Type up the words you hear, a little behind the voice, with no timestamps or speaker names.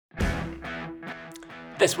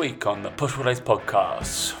This week on the Push Pull Legs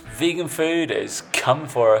podcast, vegan food is coming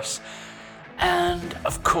for us, and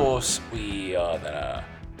of course we are gonna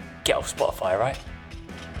get off Spotify, right?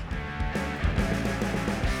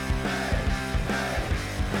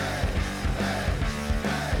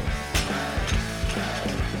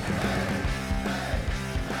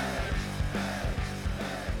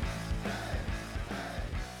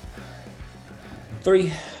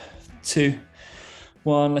 Three, two,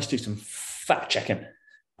 one. Let's do some fact checking.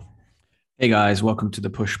 Hey guys, welcome to the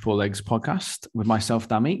Push Pull Legs podcast with myself,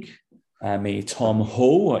 Damik. And me, Tom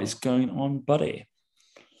Hall. What is going on, buddy?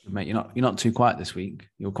 Mate, you're not too quiet this week.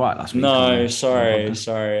 You were quiet last week. No, sorry.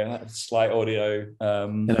 I had a slight audio. A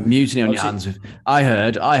mutiny on your hands. I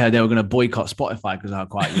heard they were going to boycott Spotify because of how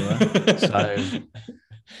quiet you were. So,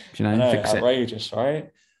 fix it. Outrageous, right?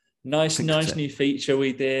 Nice new feature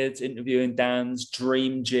we did, interviewing Dan's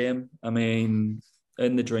dream gym. I mean,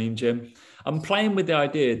 in the dream gym. I'm playing with the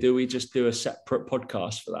idea, do we just do a separate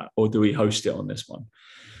podcast for that? Or do we host it on this one?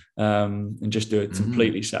 And just do a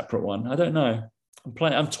completely separate one? I don't know.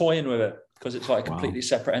 I'm toying with it because it's like a completely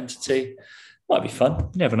separate entity. Might be fun.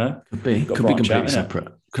 You never know. Could be completely separate.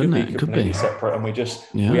 Couldn't it? Could be separate. And we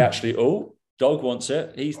actually, dog wants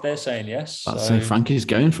it. They're saying yes. So Frankie's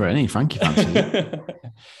going for it, isn't he? Frankie fancies it.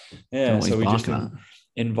 Yeah, so we just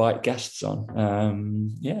invite guests on.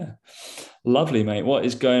 Lovely, mate. What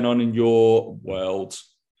is going on in your world?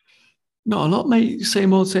 Not a lot, mate.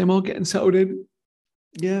 Same old, getting settled in.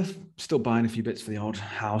 Yeah, still buying a few bits for the old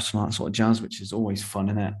house and that sort of jazz, which is always fun,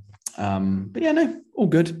 isn't it? But yeah, no, all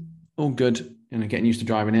good. Getting used to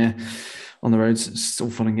driving here on the roads. It's still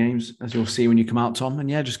fun and games, as you'll see when you come out, Tom. And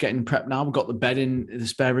yeah, just getting prepped now. We've got the bed in the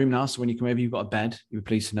spare room now, so when you come over, you've got a bed. You'll be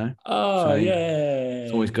pleased to know. Oh, so, yeah.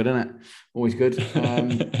 It's always good, isn't it? Always good.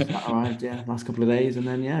 Arrived, last couple of days, and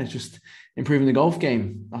then it's just improving the golf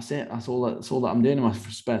game. That's it. That's all that I'm doing in my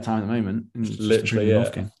spare time at the moment. Literally,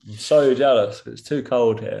 golf game. I'm so jealous. It's too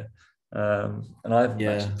cold here. And I haven't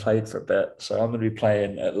actually played for a bit, so I'm going to be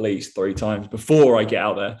playing at least 3 times before I get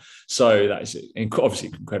out there. So that is obviously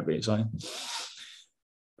incredibly exciting.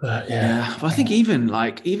 But but I think even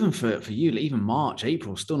for you, even March,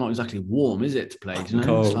 April, still not exactly warm, is it, to play? You know?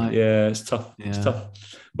 Cold. It's tough. Yeah. It's tough.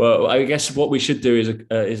 Well, I guess what we should do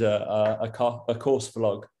is a course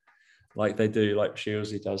vlog. Like they do, like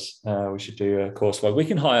Shieldsy does. We should do a course vlog. We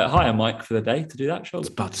can hire Mike for the day to do that, surely. I was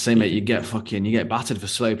about to say, mate, you get battered for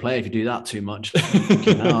slow play if you do that too much. Do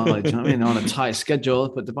you know what I mean? On a tight schedule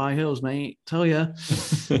up at Dubai Hills, mate. Tell you.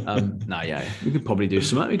 We could probably do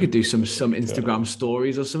something. We could do some Instagram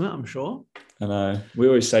stories or something, I'm sure. I know. We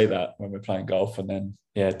always say that when we're playing golf, and then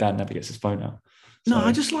Dan never gets his phone out. So. No,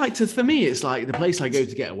 I just like to. For me, it's like the place I go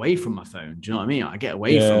to get away from my phone. Do you know what I mean? I get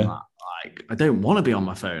away from that. Like, I don't want to be on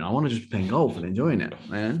my phone. I want to just be playing golf and enjoying it,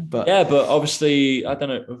 man. But obviously, I don't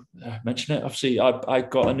know. Mention it. Obviously, I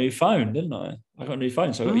got a new phone, didn't I? I got a new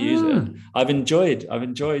phone, so I got to use it. I've enjoyed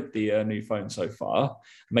the new phone so far.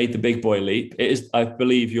 Made the big boy leap. It is. I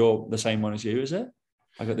believe you're the same one as you, is it?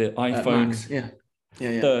 I got the iPhone. Max.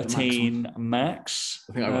 13 Max.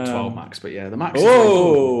 I think I got 12 Max, but the Max.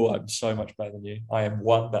 I'm so much better than you. I am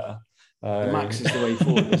one better. The Max is the way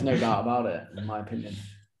forward. There's no doubt about it, in my opinion.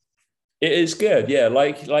 It is good,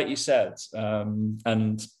 like you said.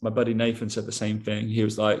 And my buddy Nathan said the same thing. He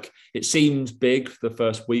was like, it seemed big for the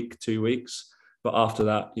first week, 2 weeks, but after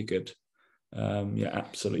that, you're good.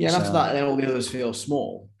 Absolutely. Yeah, and after that, then all the others feel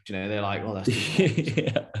small. You know, they're like, that's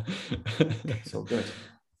it's all good.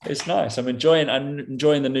 It's nice. I'm enjoying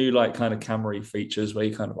the new like kind of Camry features where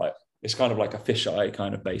you kind of like, it's kind of like a fisheye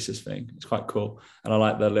kind of basis thing. It's quite cool. And I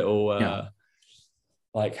like the little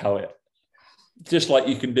like how it, just like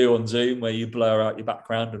you can do on Zoom where you blur out your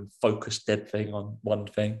background and focus dead thing on one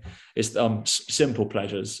thing. It's simple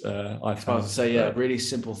pleasures. I found. Really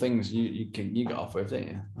simple things you get off with, don't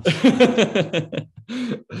you?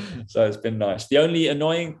 So it's been nice. The only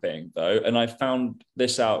annoying thing though, and I found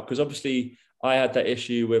this out because obviously I had that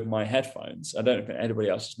issue with my headphones. I don't know if anybody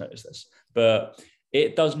else has noticed this, but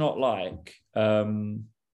it does not like.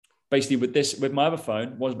 Basically, with my other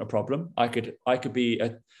phone, wasn't a problem. I could be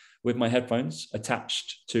with my headphones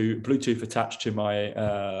Bluetooth attached to my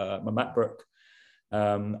my MacBook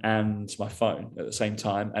and my phone at the same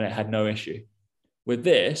time, and it had no issue. With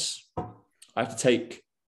this, I have to take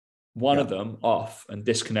one of them off and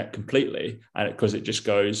disconnect completely, and because it just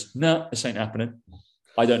goes, no, this ain't happening.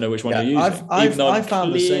 I don't know which one you're using. I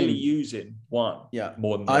found the same using one. Yeah,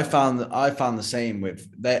 more than I found the same with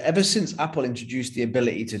ever since Apple introduced the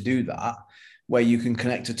ability to do that, where you can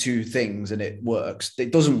connect to 2 things and it works.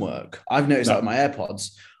 It doesn't work. I've noticed that with my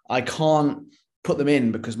AirPods. I can't put them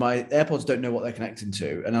in because my AirPods don't know what they're connecting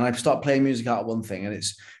to. And then I start playing music out of one thing, and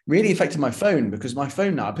it's really affected my phone because my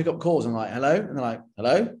phone now, I pick up calls and I'm like, hello. And they're like,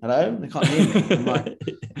 hello, hello. And they can't hear me. I'm like,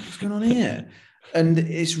 what's going on here? And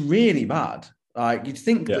it's really bad. Like you'd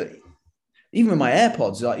think that even with my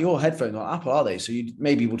AirPods, like your headphones on Apple, are they? So you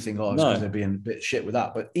maybe would think, oh, it's because they're being a bit shit with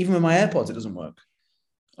that. But even with my AirPods, it doesn't work.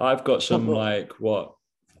 I've got some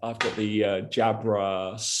I've got the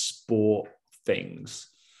Jabra Sport things.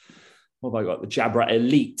 What have I got? The Jabra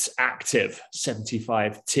Elite Active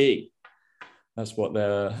 75T. That's what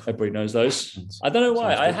everybody knows those. I don't know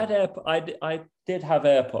why. I did have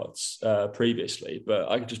AirPods previously, but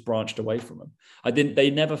I just branched away from them. They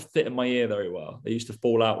never fit in my ear very well. They used to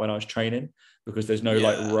fall out when I was training because there's no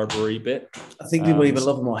like rubbery bit. I think people either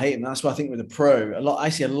love them or hate them. That's why I think with the Pro, I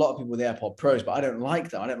see a lot of people with AirPod Pros, but I don't like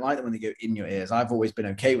them. I don't like them when they go in your ears. I've always been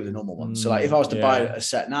okay with the normal ones. So like if I was to buy a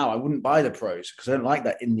set now, I wouldn't buy the Pros because I don't like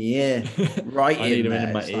that in the ear. Right, I need them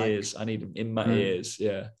in my ears. I need them in my ears.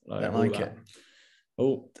 Yeah, I don't like it.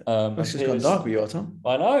 Oh, it's just gone dark with you, Tom.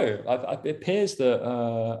 I know. It appears that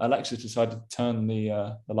Alexa decided to turn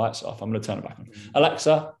the lights off. I'm going to turn it back on.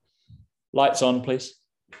 Alexa, lights on, please.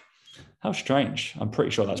 How strange. I'm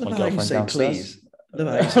pretty sure that's my girlfriend downstairs.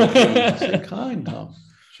 Please. So kind, Tom.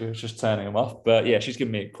 She was just turning them off. But yeah, she's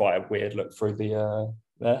giving me quite a weird look through the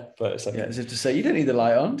there. But it's as if to say, you don't need the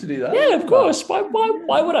light on to do that. Yeah, of course. Why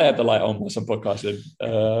would I have the light on whilst I'm podcasting?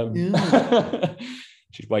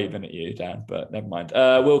 She's waving at you, Dan, but never mind.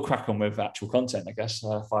 We'll crack on with actual content, I guess.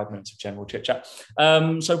 5 minutes of general chit chat.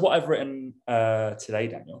 So what I've written today,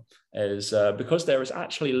 Daniel, is because there is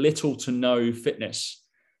actually little to no fitness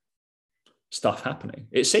stuff happening.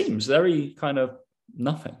 It seems very kind of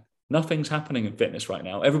nothing. Nothing's happening in fitness right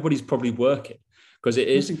now. Everybody's probably working because it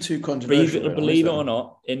is too controversial. Believe it or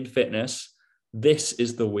not, in fitness, this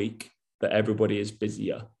is the week that everybody is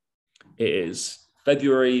busier. It is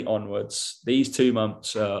February onwards. These 2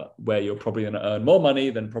 months where you're probably going to earn more money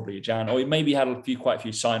than probably Jan, or you maybe had quite a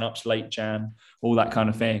few sign-ups late Jan, all that kind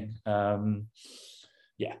of thing. But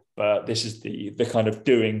this is the kind of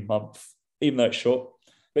doing month, even though it's short.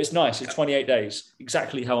 But it's nice. It's 28 days,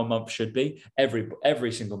 exactly how a month should be. Every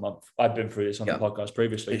single month. I've been through this on the podcast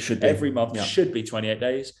previously. It should be. Every month should be 28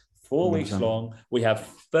 days, 4 weeks long. We have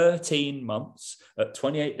 13 months at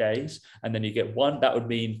 28 days. And then you get one. That would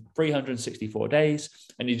mean 364 days.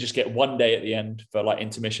 And you just get 1 day at the end for like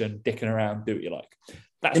intermission, dicking around, do what you like.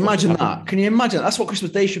 Imagine that. Can you imagine? That's what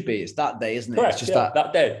Christmas Day should be. It's that day, isn't it? Correct, it's just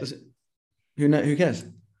that day. Who cares?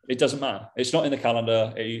 It doesn't matter. It's not in the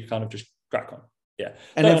calendar. You kind of just crack on. Yeah.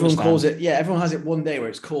 And everyone calls it, everyone has it one day where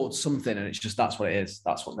it's called something and it's just, that's what it is.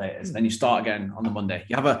 That's what day it is. Then you start again on the Monday.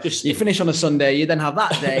 You finish on a Sunday, you then have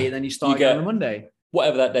that day and then you start again on a Monday.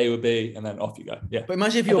 Whatever that day would be, and then off you go. Yeah. But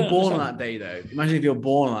imagine if you're born on that day though. Imagine if you're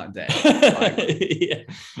born on that day.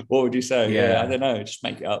 What would you say? Yeah. I don't know. Just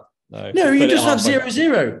make it up. No, you just have 0,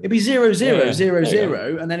 0. It'd be 0, 0, 0,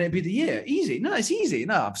 0, and then it'd be the year. Easy. No, it's easy.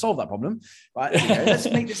 No, I've solved that problem. Right. Let's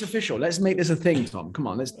make this official. Let's make this a thing, Tom. Come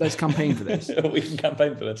on, let's campaign for this. We can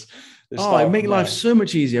campaign for this. It'd make life so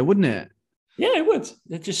much easier, wouldn't it? Yeah, it would.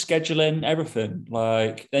 They're just scheduling everything.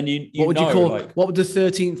 Like then you what would you call? What would the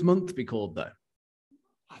 13th month be called though?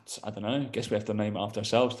 I don't know. I guess we have to name it after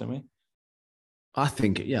ourselves, don't we? I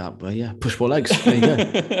think push pull legs. There you go.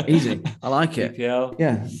 Easy. I like it. PPL.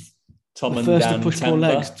 Yeah. Tom and first Dan to push pull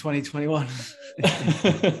legs 2021.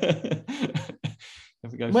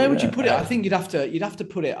 Where would you put it? I think you'd have to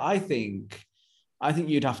put it. I think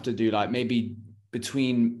you'd have to do like maybe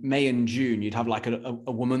between May and June, you'd have like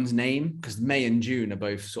a woman's name because May and June are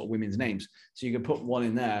both sort of women's names. So you could put one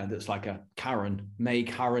in there that's like a Karen, May,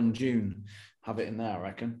 Karen, June. Have it in there, I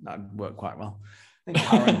reckon. That'd work quite well. I think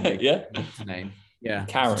Karen would be the name. Yeah.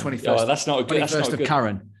 Karen. 21st. Oh, that's not a good. 21st of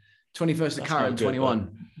Karen. 21st of Karen,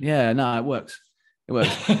 21. Yeah, no, it works. It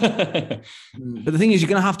works. But the thing is, you're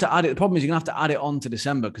going to have to add it. The problem is you're going to have to add it on to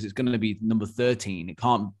December because it's going to be number 13. It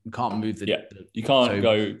can't move the. Yeah, you can't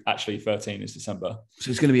go, actually 13 is December.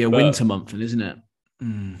 So it's going to be a winter month, isn't it?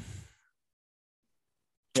 Mm.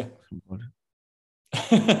 Yeah.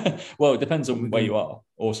 Well, it depends on where you are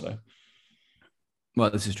also. Well,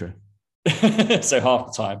 this is true. So half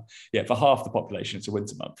the time, for half the population, it's a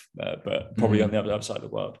winter month, but probably on the other side of the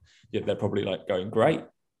world, they're probably like going, great,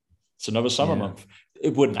 it's another summer month.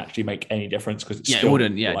 It wouldn't actually make any difference because it's it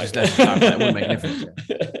wouldn't. Yeah, like, it wouldn't make any difference.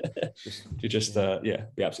 You just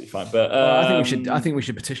be absolutely fine. But I think we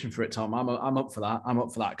should petition for it, Tom. I'm up for that.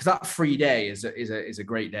 Because that free day is a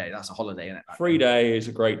great day. That's a holiday, isn't it? Free day is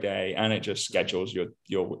a great day, and it just schedules your.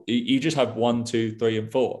 You just have 1, 2, 3,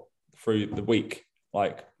 and 4 through the week.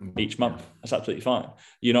 like each month. That's absolutely fine.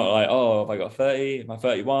 You're not like, oh, have I got 30? Am I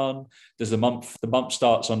 31? Does the month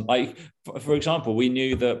starts on, like, for example, we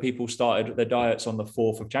knew that people started their diets on the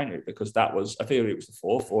 4th of January because that was, I feel it was the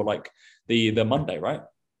 4th or like the Monday, right?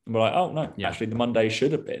 And we're like, oh no, actually the Monday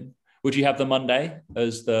should have been. Would you have the Monday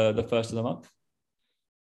as the first of the month?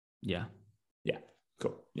 Yeah. Yeah.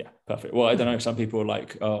 Cool. Yeah. Perfect. Well, I don't know. Some people are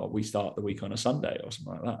like, oh, we start the week on a Sunday or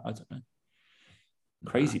something like that. I don't know.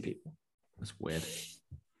 Crazy people. That's weird.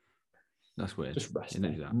 That's weird. Just rest.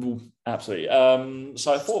 That. Absolutely.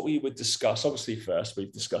 So I thought we would discuss, obviously first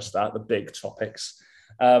we've discussed that, the big topics.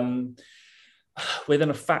 We're going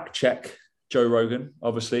to fact check Joe Rogan,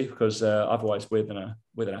 obviously, because otherwise we're gonna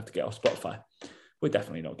have to get off Spotify. We're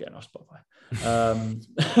definitely not getting off Spotify.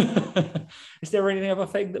 Is there any other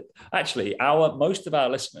thing that actually most of our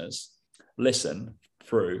listeners listen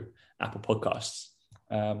through Apple Podcasts?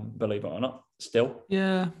 Believe it or not, still.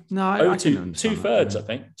 Yeah. No, I can two-thirds, I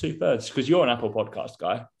think. Two-thirds, because you're an Apple Podcast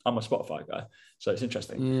guy. I'm a Spotify guy. So it's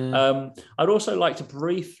interesting. Yeah. I'd also like to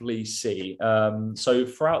briefly see, so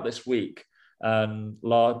throughout this week, and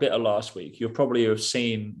a bit of last week, you'll probably have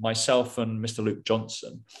seen myself and Mr. Luke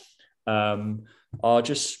Johnson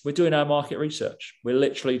we're doing our market research. We're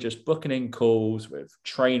literally just booking in calls with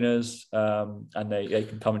trainers, and they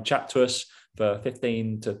can come and chat to us for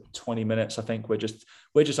 15 to 20 minutes. I think we're just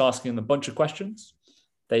asking them a bunch of questions.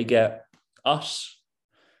 They get us.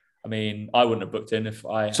 I mean, I wouldn't have booked in if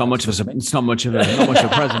I. It's not much of a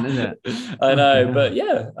present, is it? I know, but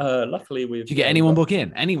yeah. Luckily, we've. Did you get anyone book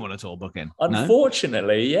in? Anyone at all book in?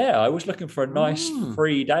 Unfortunately, yeah. I was looking for a nice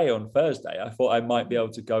free day on Thursday. I thought I might be able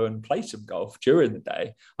to go and play some golf during the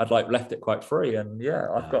day. I'd left it quite free, and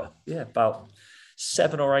I've got about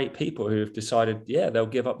 7 or 8 people who have decided, they'll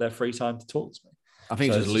give up their free time to talk to me. I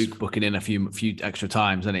think it's just Luke booking in a few extra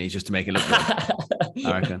times, isn't it? Just to make it look good.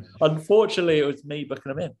 I reckon. Unfortunately, it was me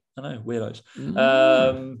booking them in. I know, weirdos.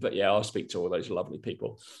 But I'll speak to all those lovely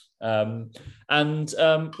people. And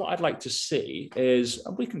what I'd like to see is,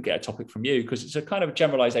 we can get a topic from you because it's a kind of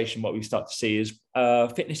generalization. What we start to see is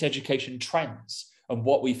fitness education trends and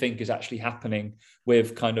what we think is actually happening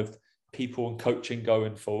with kind of people and coaching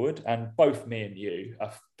going forward. And both me and you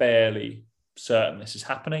are fairly certain this is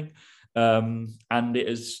happening. And I think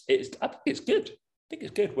it's good. I think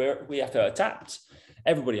it's good. We have to adapt.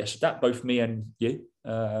 Everybody has to adapt, both me and you,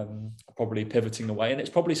 probably pivoting away. And it's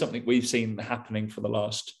probably something we've seen happening for the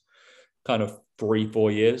last kind of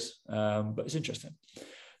 3-4 years. But it's interesting.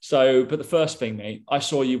 So, but the first thing, mate, I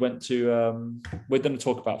saw you went to, we're going to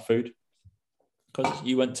talk about food because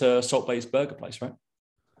you went to Salt Bay's burger place, right?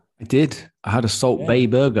 I did. I had a Salt Bay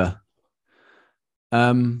burger.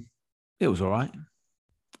 It was all right.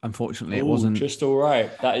 Unfortunately, it wasn't just all right.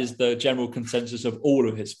 That is the general consensus of all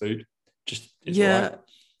of his food. All right.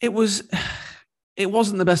 It was. It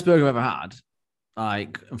wasn't the best burger I've ever had.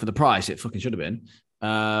 And for the price, it fucking should have been.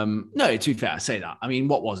 No, to be fair, I say that. I mean,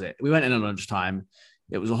 what was it? We went in at lunchtime.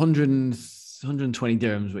 It was 120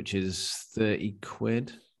 dirhams, which is 30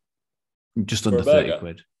 quid. Just under 30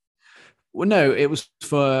 quid. Well, no, it was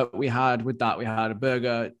we had a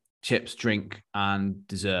burger, chips, drink, and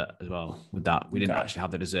dessert as well. With that, we didn't actually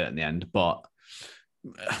have the dessert in the end, but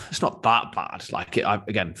it's not that bad.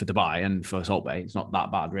 Again, for Dubai and for Salt Bay, it's not that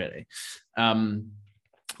bad really. But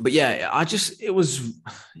it was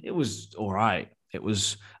all right. It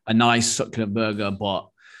was a nice succulent burger, but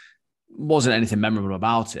wasn't anything memorable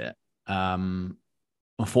about it.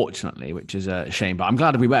 Unfortunately, which is a shame. But I'm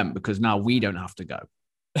glad we went because now we don't have to go.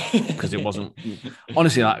 Because it wasn't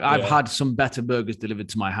honestly I've had some better burgers delivered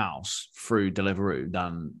to my house through Deliveroo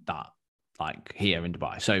than that here in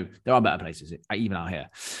Dubai. So there are better places even out here.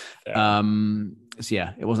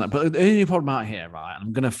 It wasn't. But the only problem out here, right?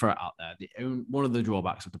 I'm going to throw it out there. One of the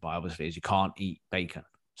drawbacks of Dubai, obviously, is you can't eat bacon.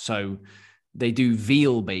 So they do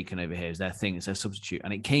veal bacon over here as their thing. It's their substitute,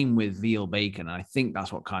 and it came with veal bacon. And I think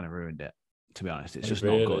that's what kind of ruined it. To be honest, it's just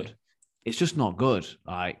not good. It's just not good.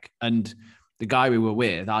 And the guy we were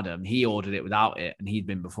with, Adam, he ordered it without it, and he'd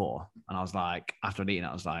been before. And I was like, after I'd eaten it,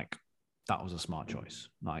 I was like, that was a smart choice.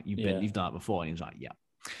 You've done that before. And he was like, yeah.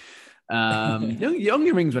 The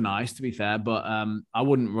onion rings were nice, to be fair, but I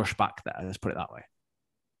wouldn't rush back there. Let's put it that way.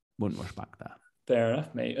 Wouldn't rush back there. Fair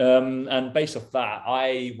enough, mate. And based off that,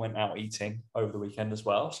 I went out eating over the weekend as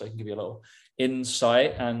well, so I can give you a little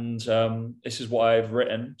insight. And this is what I've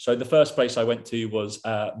written. So the first place I went to was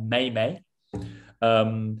May May.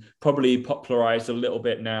 Probably popularized a little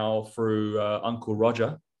bit now through Uncle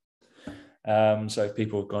Roger. So if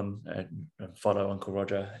people have gone and follow Uncle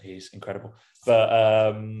Roger, he's incredible.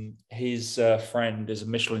 But his friend is a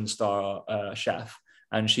Michelin star chef,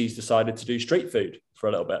 and she's decided to do street food for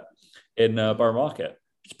a little bit in Borough Market.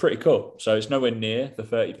 It's pretty cool. So it's nowhere near the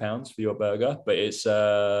 £30 for your burger, but it's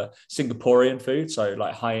Singaporean food. So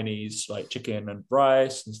like Hainanese, like chicken and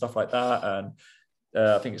rice and stuff like that. And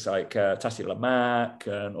I think it's like Tassie Lemak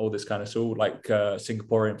and all this kind of stuff, like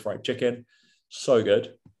Singaporean fried chicken. So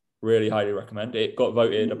good. Really highly recommend. It got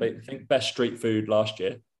voted, I think, best street food last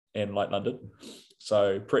year in like London.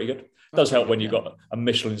 So pretty good. It does help when you've got a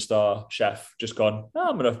Michelin star chef just gone,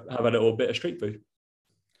 I'm going to have a little bit of street food.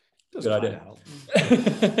 Good idea.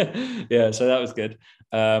 Yeah, so that was good.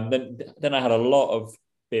 Then I had a lot of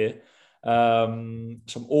beer.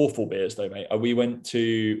 Some awful beers though, mate. We went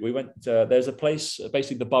there's a place,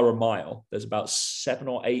 basically the Borough Mile. There's about 7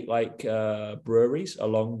 or 8 like breweries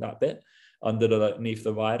along that bit underneath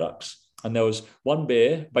the viaducts. And there was one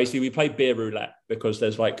beer. Basically, we played beer roulette because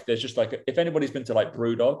there's just like, if anybody's been to like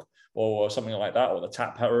Brewdog or something like that, or the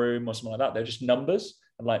Tap Room or something like that, they're just numbers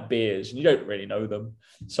and like beers, and you don't really know them.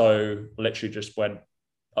 So literally just went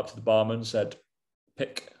up to the barman, said,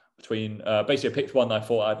 pick between, basically I picked one that I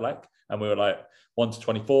thought I'd like, and we were like 1 to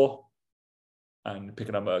 24, and pick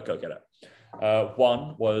a number, go get it.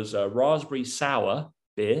 One was a raspberry sour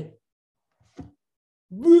beer.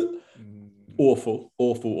 Awful.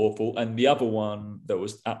 And the other one that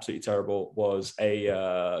was absolutely terrible was a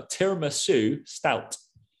tiramisu stout.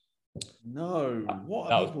 No,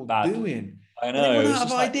 what are people doing? I know. They run out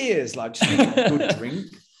of ideas, like just make a good drink.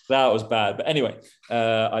 That was bad. But anyway,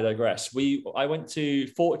 I digress.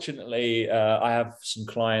 Fortunately, I have some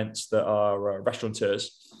clients that are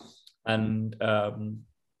restaurateurs, and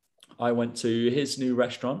I went to his new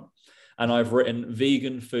restaurant, and I've written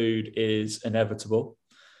vegan food is inevitable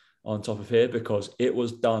on top of here because it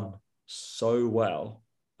was done so well.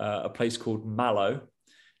 A place called Mallow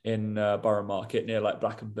in Borough Market near like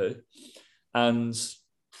Black and Blue. And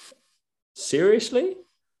seriously,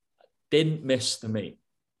 didn't miss the meat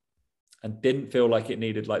and didn't feel like it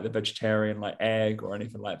needed like the vegetarian like egg or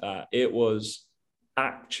anything like that. It was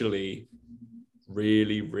actually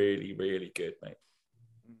really, really, really good, mate.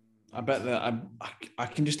 I bet that I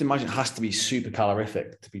can just imagine it has to be super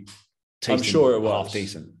calorific to be tasting. I'm sure it was half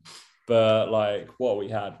decent, but like what we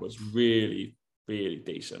had was really, really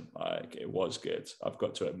decent. Like it was good. I've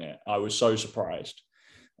got to admit, I was so surprised.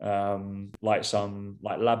 Like some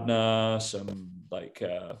like labna, some like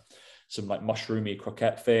mushroomy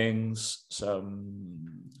croquette things,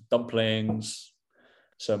 some dumplings,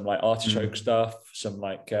 some like artichoke stuff, some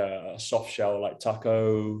like soft shell like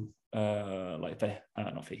taco, like I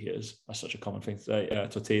don't know if fajitas. That's such a common thing to say.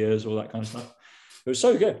 Tortillas, all that kind of stuff. It was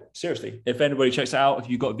so good. Seriously, if anybody checks it out, if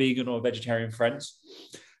you've got vegan or vegetarian friends,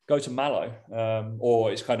 go to Mallow,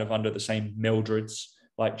 or it's kind of under the same Mildred's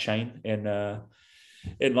like chain in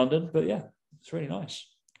London. But yeah, it's really nice.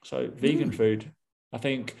 So vegan food, I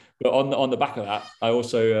think. But on the back of that, I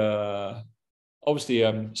also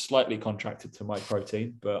obviously slightly contracted to my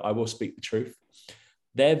protein, but I will speak the truth.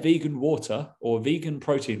 Their vegan water or vegan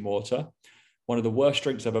protein water, one of the worst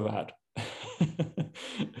drinks I've ever had.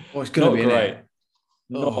 Well, it's going to be great.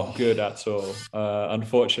 Not good at all,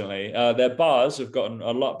 unfortunately. Their bars have gotten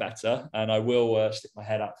a lot better, and I will stick my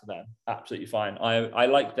head out for them. Absolutely fine. I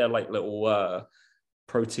like their like little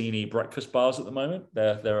proteiny breakfast bars at the moment.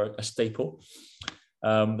 They're a staple.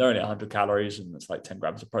 They're only 100 calories and it's like 10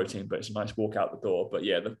 grams of protein, but it's a nice walk out the door. But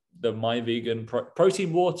yeah, the My Vegan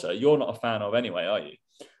protein water, you're not a fan of anyway, are you?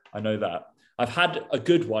 I know that. I've had a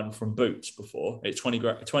good one from Boots before. It's 20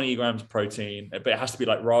 grams of protein, but it has to be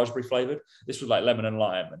like raspberry flavored. This was like lemon and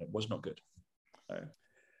lime, and it was not good. So.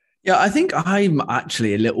 Yeah, I think I'm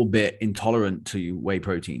actually a little bit intolerant to whey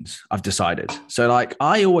proteins. I've decided. So like,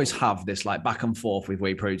 I always have this like back and forth with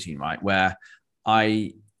whey protein, right? Where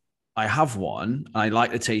I have one, and I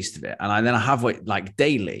like the taste of it, and I have it like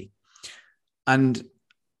daily, and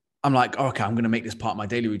I'm like, oh, okay, I'm going to make this part of my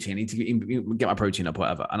daily routine. I need to get my protein up,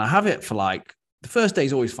 whatever. And I have it for like, the first day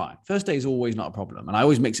is always fine. First day is always not a problem. And I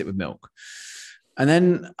always mix it with milk. And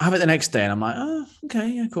then I have it the next day and I'm like, oh, okay,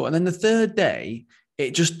 yeah, cool. And then the third day,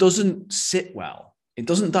 it just doesn't sit well. It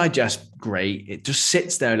doesn't digest great. It just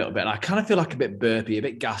sits there a little bit. And I kind of feel like a bit burpy, a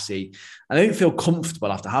bit gassy. I don't feel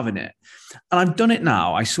comfortable after having it. And I've done it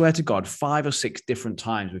now, I swear to God, 5 or 6 different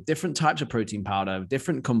times with different types of protein powder,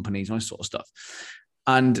 different companies, all this sort of stuff.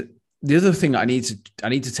 And the other thing I need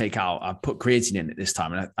to take out, I put creatine in it this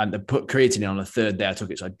time, and I put creatine in on the third day I took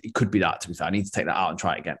it. So it could be that, to be fair. I need to take that out and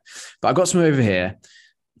try it again. But I got some over here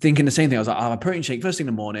thinking the same thing. I was like, I'll have a protein shake first thing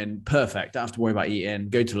in the morning. Perfect. Don't have to worry about eating.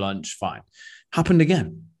 Go to lunch. Fine. Happened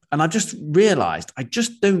again. And I just realized I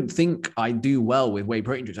just don't think I do well with whey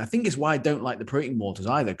protein drinks. I think it's why I don't like the protein waters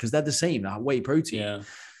either, because they're the same, whey protein. Yeah.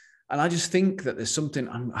 And I just think that there's something,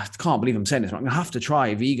 I can't believe I'm saying this, but I'm going to have to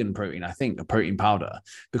try vegan protein, I think, a protein powder,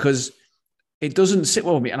 because it doesn't sit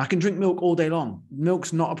well with me. And I can drink milk all day long.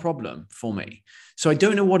 Milk's not a problem for me. So I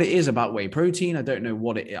don't know what it is about whey protein. I don't know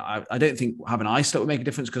what it is. I don't think having isolate would make a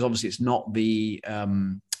difference, because obviously it's not the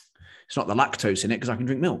lactose in it, because I can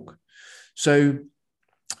drink milk. So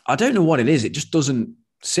I don't know what it is. It just doesn't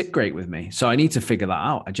sit great with me. So I need to figure that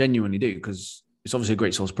out. I genuinely do, because it's obviously a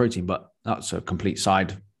great source of protein, but that's a complete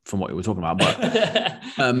side from what we were talking about. But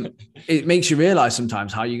it makes you realize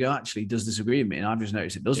sometimes how you go, actually, does this agree with me? And I've just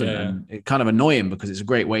noticed it doesn't. Yeah. And it's kind of annoying, because it's a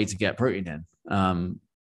great way to get protein in.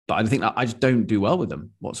 But I think that I just don't do well with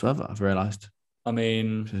them whatsoever, I've realized. I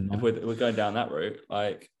mean, if we're going down that route,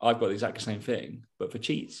 like I've got the exact same thing, but for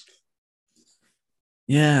cheese.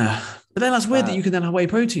 Yeah, but then that's weird that you can then have whey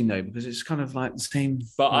protein though, because it's kind of like the same.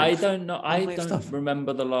 But like, I don't know. I don't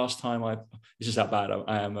remember the last time It's just how bad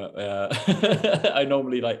I am. I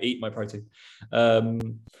normally like eat my protein.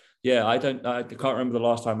 Yeah, I can't remember the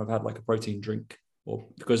last time I've had like a protein drink, or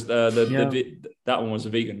because that one was a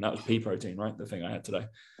vegan. That was pea protein, right? The thing I had today.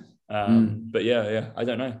 But yeah, I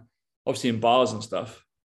don't know. Obviously in bars and stuff,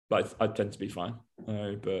 but I tend to be fine.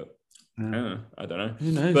 But. I don't know.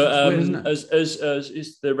 Who knows? But weird, as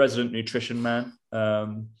is the resident nutrition man,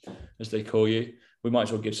 as they call you, we might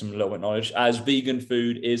as well give some little bit of knowledge. As vegan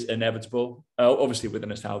food is inevitable, obviously with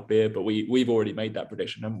an style beer, but we've already made that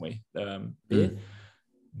prediction, haven't we? Beer,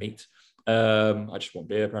 meat. I just want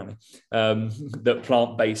beer apparently. That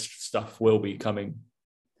plant-based stuff will be coming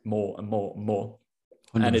more and more and more,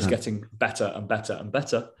 100%. And it's getting better and better and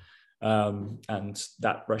better. And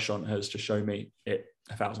that restaurant has just shown me it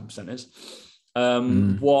 1,000% is.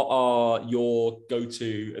 What are your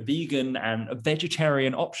go-to vegan and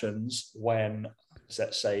vegetarian options when,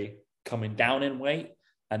 let's say, coming down in weight,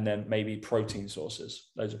 and then maybe protein sources?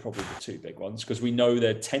 Those are probably the two big ones, because we know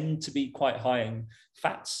they tend to be quite high in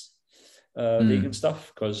fats, vegan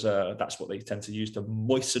stuff, because that's what they tend to use to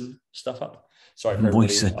moisten stuff up. Sorry for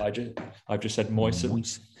everybody. I've just said moisten.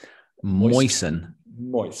 Moist.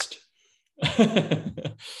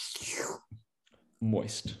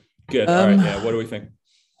 Moist. Good. All right. Yeah. What do we think?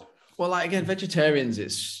 Well, like again, vegetarians,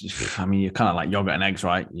 you're kind of like yogurt and eggs,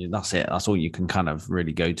 right? That's it. That's all you can kind of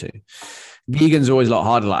really go to. Vegans are always a lot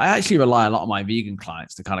harder. Like, I actually rely a lot on my vegan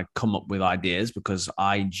clients to kind of come up with ideas, because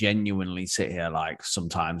I genuinely sit here like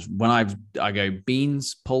sometimes when I go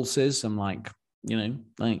beans, pulses, I'm like,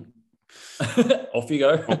 off you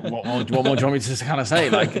go. What more do you want me to kind of say?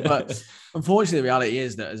 Like, but unfortunately, the reality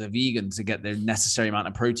is that as a vegan, to get the necessary amount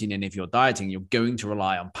of protein in, if you're dieting, you're going to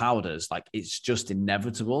rely on powders. Like, it's just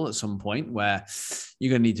inevitable at some point where you're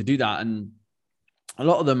going to need to do that. And a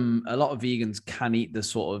lot of vegans can eat the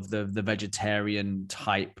sort of the vegetarian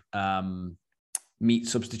type meat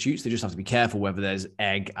substitutes. They just have to be careful whether there's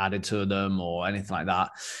egg added to them or anything like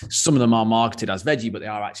that. Some of them are marketed as veggie, but they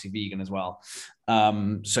are actually vegan as well.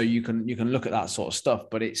 So you can look at that sort of stuff,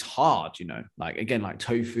 but it's hard, like, again, like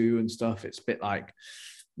tofu and stuff. It's a bit like,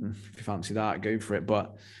 if you fancy that, go for it.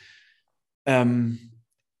 But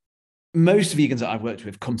most vegans that I've worked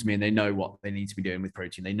with come to me and they know what they need to be doing with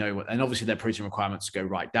protein. They know and obviously their protein requirements go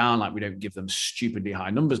right down. Like, we don't give them stupidly high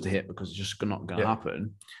numbers to hit, because it's just not going to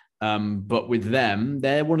happen. But with them,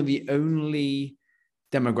 they're one of the only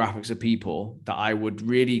demographics of people that I would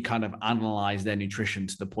really kind of analyze their nutrition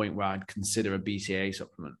to the point where I'd consider a BCAA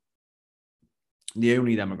supplement. The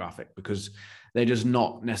only demographic, because they're just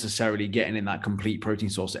not necessarily getting in that complete protein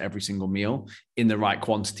source at every single meal in the right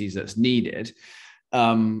quantities that's needed.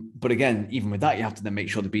 But again, even with that, you have to then make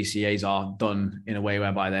sure the BCAAs are done in a way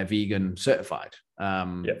whereby they're vegan certified,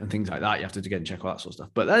 and things like that. You have to again check all that sort of stuff.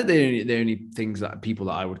 But they're the only things that people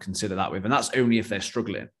that I would consider that with, and that's only if they're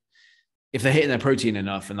struggling. If they're hitting their protein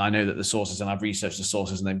enough, and I know that the sources, and I've researched the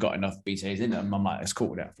sources, and they've got enough BCAAs in them, I'm like, it's cool.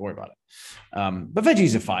 We don't have to worry about it. But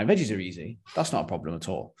veggies are fine. Veggies are easy. That's not a problem at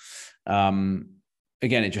all.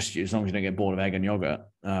 Again, it just, as long as you don't get bored of egg and yogurt.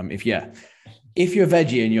 If you're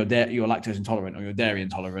veggie and you're lactose intolerant or you're dairy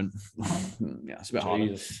intolerant, it's a bit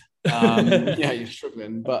harder. You're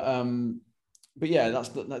struggling. But yeah,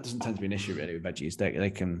 that doesn't tend to be an issue really with veggies. They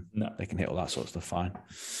can hit all that sort of stuff fine.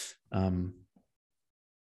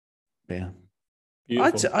 Yeah,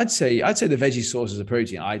 I'd say the veggie sources of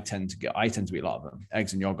protein I tend to eat a lot of them.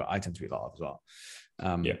 Eggs and yogurt I tend to eat a lot of as well.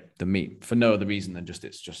 The meat, for no other reason than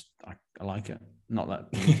it's just I like it. Not that.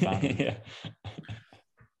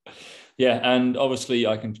 Yeah, and obviously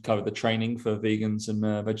I can cover the training for vegans and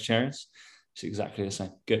vegetarians. It's exactly the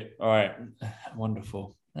same. Good. All right.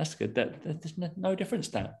 Wonderful. That's good. There's no difference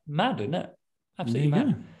there. Mad, isn't it? Absolutely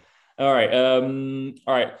mad. All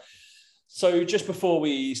right. So just before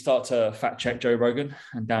we start to fact check Joe Rogan,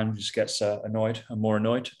 and Dan just gets annoyed and more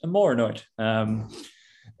annoyed and more annoyed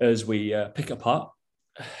as we pick apart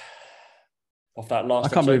off that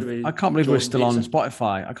last episode. I can't believe we're still on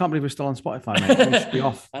Spotify. I can't believe we're still on Spotify, mate. We should be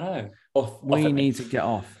off. I know. We need to get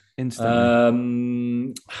off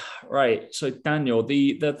instantly. Right. So Daniel,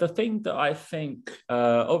 the thing that I think,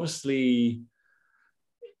 obviously,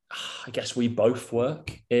 I guess we both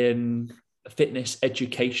work in fitness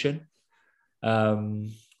education.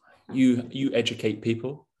 You educate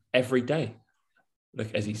people every day.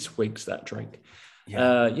 Look as he swigs that drink.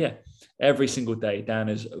 Yeah, every single day. Dan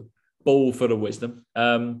is a ball full of wisdom.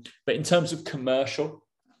 But in terms of commercial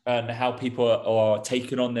and how people are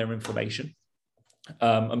taking on their information,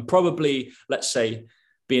 and probably, let's say,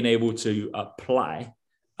 being able to apply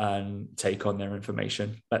and take on their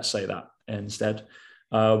information, let's say that instead,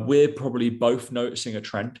 we're probably both noticing a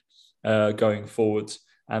trend going forward.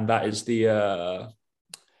 And that is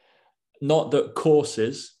not that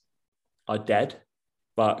courses are dead,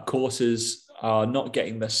 but courses are not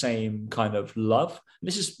getting the same kind of love. And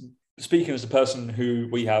this is speaking as a person who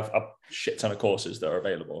we have a shit ton of courses that are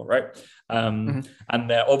available, right? And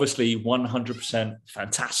they're obviously 100%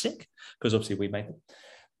 fantastic because obviously we made them,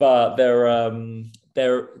 but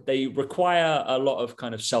they require a lot of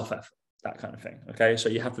kind of self-effort. That kind of thing. Okay, so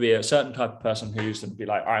you have to be a certain type of person who's going to be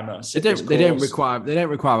like, I'm going to sit. They don't require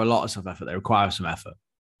a lot of self effort. They require some effort.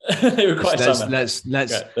 They require some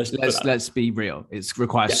effort. Let's be real. It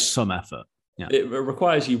requires some effort. Yeah. It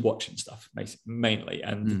requires you watching stuff mainly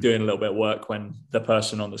and doing a little bit of work when the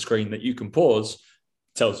person on the screen that you can pause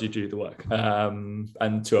tells you to do the work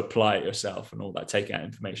and to apply it yourself and all that, take out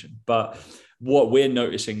information. But what we're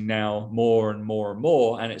noticing now more and more and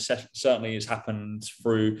more, and it certainly has happened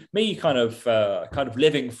through me kind of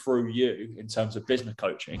living through you in terms of business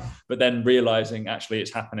coaching, but then realizing actually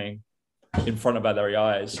it's happening in front of our very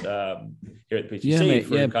eyes here at the PTC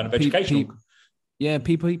through kind of educational.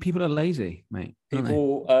 People are lazy, mate.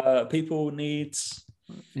 People need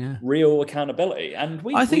real accountability, and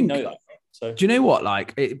we know that. So do you know what?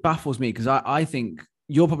 Like, it baffles me because I think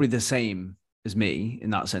you're probably the same as me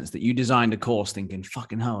in that sense, that you designed a course thinking,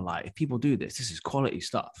 fucking hell, like if people do this, this is quality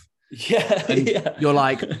stuff. Yeah. You're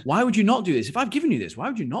like, why would you not do this? If I've given you this, why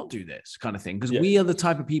would you not do this kind of thing? Because we are the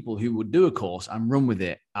type of people who would do a course and run with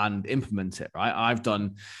it and implement it, right?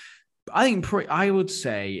 I would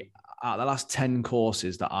say out of the last 10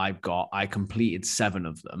 courses that I've got, I completed 7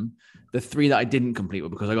 of them. The 3 that I didn't complete were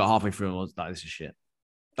because I got halfway through and was like, this is shit.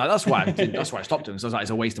 That's why I stopped doing. So I was like,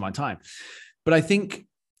 it's a waste of my time. But I think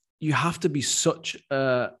you have to be such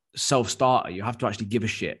a self-starter. You have to actually give a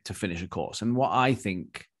shit to finish a course. And what I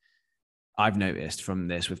think I've noticed from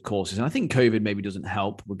this with courses, and I think COVID maybe doesn't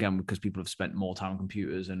help, again, because people have spent more time on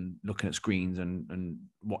computers and looking at screens and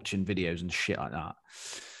watching videos and shit like that,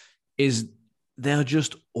 is they're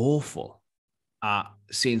just awful at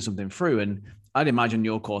seeing something through. And I'd imagine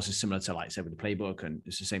your course is similar to, like, say, with the playbook, and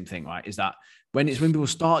it's the same thing, right? Is that when people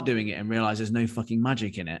start doing it and realize there's no fucking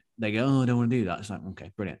magic in it, they go, oh, I don't want to do that. It's like, okay,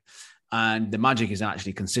 brilliant. And the magic is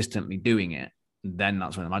actually consistently doing it. Then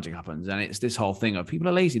that's when the magic happens. And it's this whole thing of people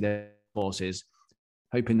are lazy, their courses,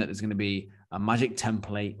 hoping that there's going to be a magic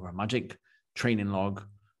template or a magic training log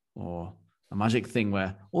or a magic thing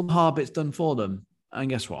where all the hard bits done for them. And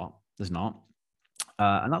guess what? There's not.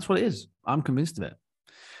 And that's what it is. I'm convinced of it.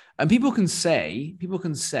 And people can say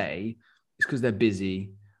it's because they're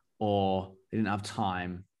busy or they didn't have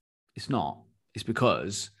time. It's not. It's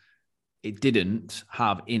because it didn't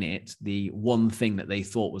have in it the one thing that they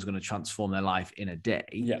thought was going to transform their life in a day.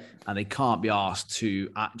 Yeah. And they can't be asked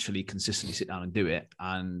to actually consistently sit down and do it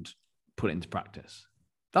and put it into practice.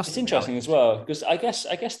 It's interesting as well, because I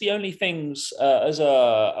guess the only things as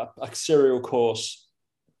a serial course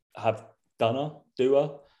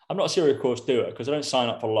doer. I'm not a serial course doer because I don't sign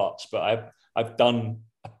up for lots, but I've done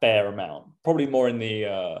a fair amount, probably more in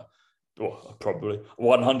the probably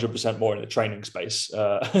 100% more in the training space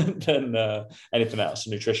than anything else,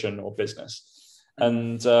 nutrition or business.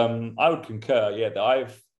 And I would concur, that I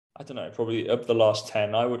don't know, probably of the last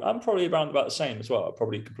 10, I'm probably around about the same as well. I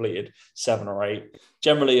probably completed 7 or 8.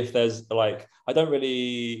 Generally, if there's like, I don't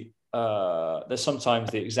really, there's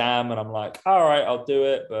sometimes the exam and I'm like, all right, I'll do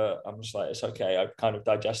it. But I'm just like, it's okay. I've kind of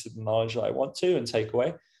digested the knowledge that I want to and take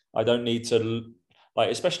away. I don't need to,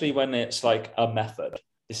 like, especially when it's like a method.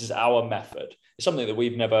 This is our method. It's something that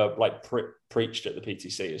we've never like preached at the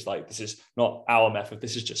PTC. It's like, this is not our method.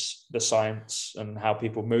 This is just the science and how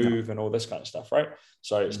people move and all this kind of stuff, right?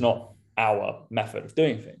 So it's not our method of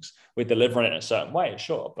doing things. We're delivering it in a certain way,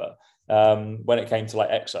 sure. But when it came to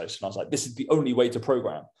like Exos, and I was like, this is the only way to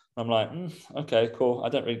program. I'm like, okay, cool. I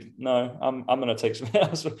don't really know. I'm going to take something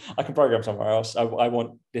else. I can program somewhere else. I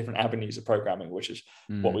want different avenues of programming, which is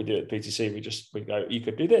what we do at PTC. We go, you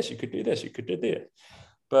could do this, you could do this, you could do this.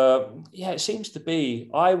 But yeah, it seems to be,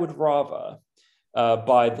 I would rather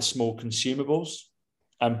buy the small consumables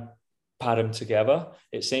and pad them together,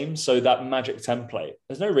 it seems. So that magic template,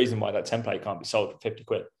 there's no reason why that template can't be sold for 50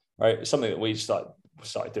 quid, right? It's something that we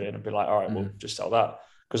started doing and be like, all right, we'll just sell that.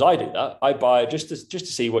 Because I do that. I buy just to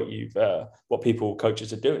see what people,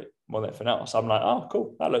 coaches are doing more than anything else. I'm like, oh,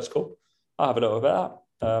 cool. That looks cool. I'll have a little bit of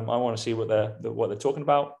that. I want to see what they're talking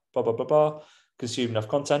about. Blah, blah, blah, blah. Consume enough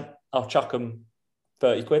content. I'll chuck them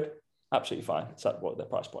 30 quid. Absolutely fine. It's like what their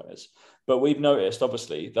price point is. But we've noticed,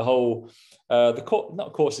 obviously, the whole,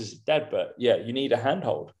 not course is dead, but yeah, you need a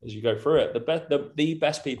handhold as you go through it. The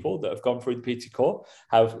best people that have gone through the PT Core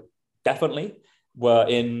have definitely were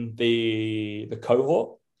in the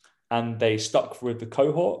cohort, and they stuck with the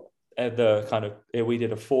cohort. We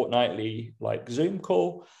did a fortnightly like Zoom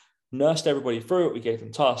call, nursed everybody through it. We gave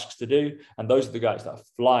them tasks to do. And those are the guys that are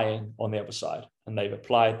flying on the other side, and they've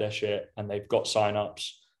applied their shit and they've got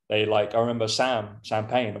signups. I remember Sam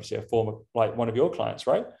Payne, obviously a former, like one of your clients,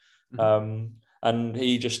 right? Mm-hmm. And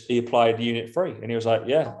he applied Unit 3 and he was like,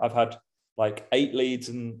 yeah, I've had like 8 leads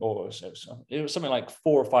it was something like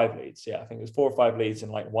 4 or 5 leads. Yeah, I think it was 4 or 5 leads in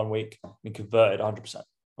like 1 week and converted 100%.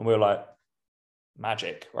 And we were like,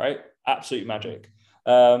 magic, right? Absolute magic.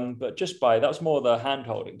 But that was more the hand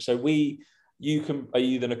holding. So are you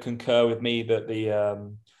going to concur with me that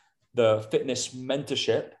the fitness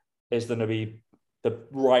mentorship is going to be the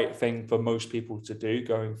right thing for most people to do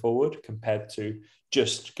going forward compared to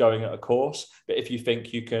just going at a course? But if you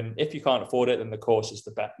can't afford it, then the course is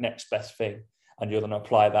the next best thing, and you're going to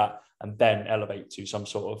apply that and then elevate to some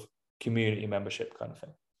sort of community membership kind of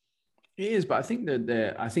thing. It is, but I think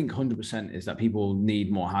that I think 100% is that people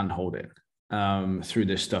need more hand holding through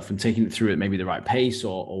this stuff and taking it through at maybe the right pace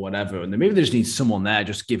or whatever. And then maybe they just need someone there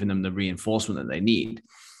just giving them the reinforcement that they need.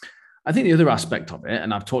 I think the other aspect of it,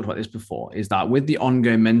 and I've talked about this before, is that with the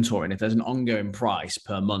ongoing mentoring, if there's an ongoing price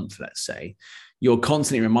per month, let's say, you're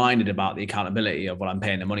constantly reminded about the accountability of, well, I'm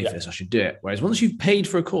paying the money for this, I should do it. Whereas once you've paid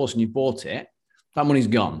for a course and you've bought it, that money's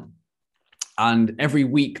gone. And every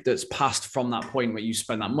week that's passed from that point where you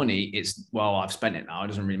spend that money, it's, well, I've spent it now. It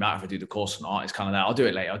doesn't really matter if I do the course or not. It's kind of that, I'll do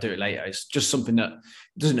it later. It's just something that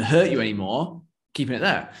doesn't hurt you anymore, keeping it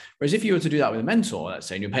there. Whereas if you were to do that with a mentor, let's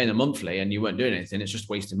say, and you're paying them monthly and you weren't doing anything, it's just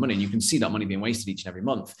wasting money. And you can see that money being wasted each and every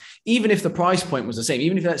month. Even if the price point was the same,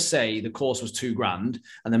 even if, let's say, the course was $2,000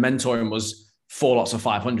 and the mentoring was 4 lots of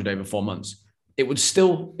 500 over 4 months, you would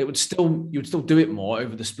still do it more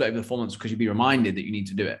over the split over the 4 months because you'd be reminded that you need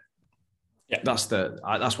to do it. Yeah, that's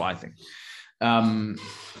what I think.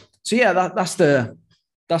 So yeah, that's the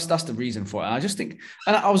reason for it. I just think,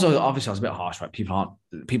 and I was a bit harsh, right? People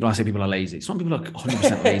are lazy. It's not people are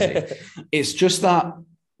 100% lazy. It's just that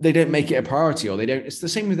they don't make it a priority, or they don't. It's the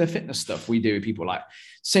same with their fitness stuff we do with people. Like,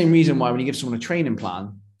 same reason why when you give someone a training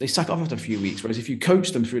plan, they sack off after a few weeks. Whereas if you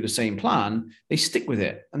coach them through the same plan, they stick with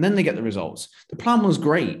it and then they get the results. The plan was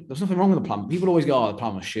great. There's nothing wrong with the plan. People always go, oh, the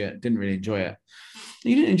plan was shit. Didn't really enjoy it.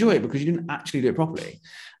 You didn't enjoy it because you didn't actually do it properly.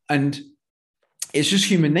 And it's just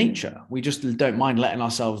human nature. We just don't mind letting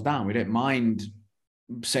ourselves down. We don't mind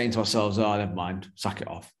saying to ourselves, oh, never mind, sack it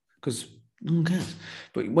off, because no one cares.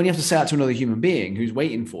 But when you have to say that to another human being who's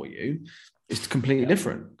waiting for you, it's completely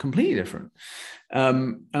different.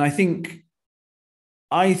 And I think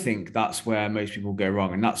that's where most people go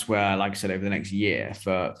wrong. And that's where, like I said, over the next year,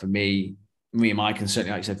 for me and Mike, and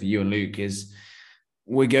certainly, like I said, for you and Luke, is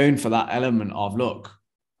we're going for that element of, look,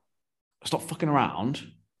 stop fucking around,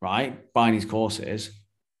 right? Buying these courses.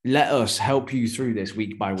 Let us help you through this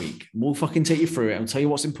week by week. We'll fucking take you through it and tell you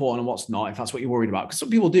what's important and what's not, if that's what you're worried about. Because some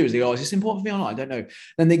people do is they go, oh, is this important for me or not? I don't know.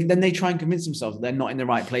 Then they try and convince themselves that they're not in the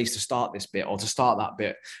right place to start this bit or to start that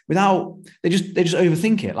bit without, they just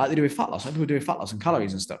overthink it, like they do with fat loss. Like people do with fat loss and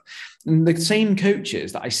calories and stuff. And the same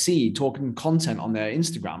coaches that I see talking content on their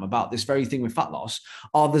Instagram about this very thing with fat loss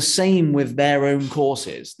are the same with their own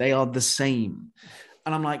courses. They are the same.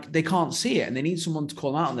 And I'm like, they can't see it. And they need someone to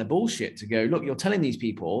call out on their bullshit, to go, look, you're telling these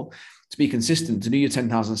people to be consistent, to do your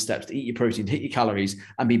 10,000 steps, to eat your protein, to hit your calories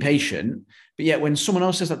and be patient. But yet when someone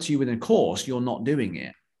else says that to you within a course, you're not doing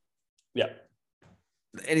it. Yeah.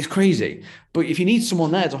 It is crazy. But if you need someone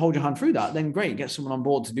there to hold your hand through that, then great, get someone on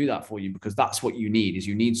board to do that for you, because that's what you need, is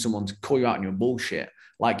you need someone to call you out on your bullshit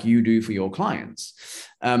like you do for your clients.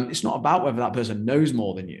 It's not about whether that person knows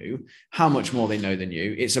more than you, how much more they know than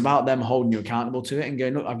you. It's about them holding you accountable to it and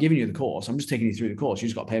going, look, I've given you the course. I'm just taking you through the course. You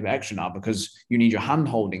just got to pay a bit extra now because you need your hand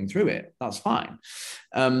holding through it. That's fine.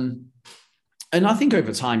 And I think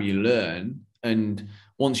over time you learn, and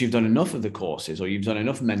once you've done enough of the courses or you've done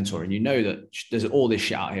enough mentoring, you know that there's all this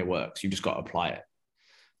shit out here works. You've just got to apply it.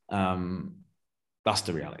 That's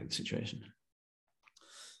the reality of the situation.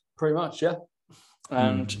 Pretty much, yeah.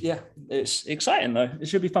 And yeah, it's exciting though. It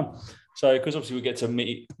should be fun. So, because obviously we get to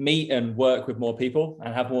meet and work with more people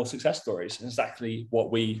and have more success stories. It's exactly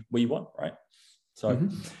what we want, right? So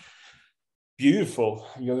beautiful.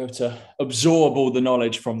 You're able to absorb all the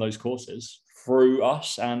knowledge from those courses through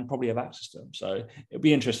us and probably have access to them. So it'll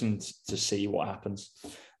be interesting to see what happens.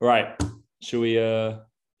 All right. Should we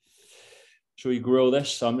grill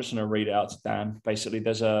this? So I'm just going to read it out to Dan. Basically,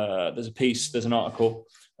 there's an article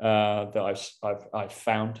that I've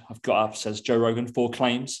found. I've got up. It says Joe Rogan 4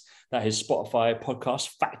 claims that his Spotify podcast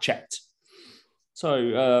fact checked.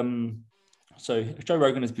 So Joe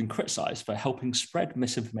Rogan has been criticized for helping spread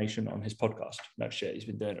misinformation on his podcast. No shit, he's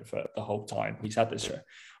been doing it for the whole time he's had this show.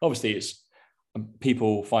 Obviously, it's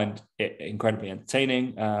people find it incredibly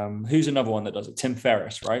entertaining. Who's another one that does it? Tim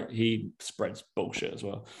Ferriss, right? He spreads bullshit as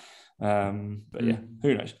well. But yeah,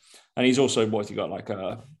 who knows? And he's also, what's he got, like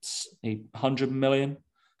 100 million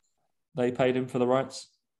they paid him for the rights.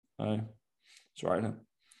 It's right now.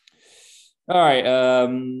 All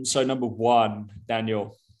right. So number 1,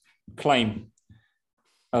 Daniel, claim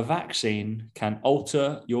a vaccine can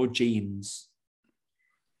alter your genes.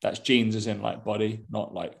 That's genes as in like body,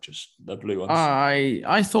 not like just the blue ones.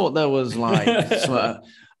 I thought there was like, I thought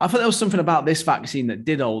there was something about this vaccine that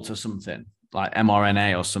did alter something, like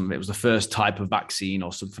mRNA or something. It was the first type of vaccine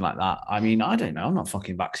or something like that. I mean, I don't know. I'm not a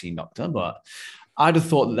fucking vaccine doctor, but I'd have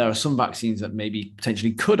thought that there are some vaccines that maybe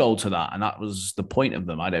potentially could alter that. And that was the point of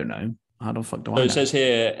them. I don't know. How the fuck do I know? So it says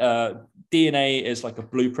here, DNA is like a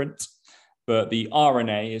blueprint, but the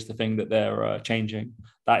RNA is the thing that they're changing.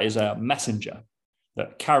 That is a messenger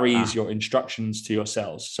that carries your instructions to your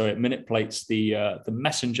cells. So it manipulates the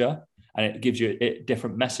messenger and it gives you a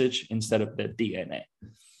different message instead of the DNA.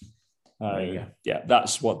 Yeah,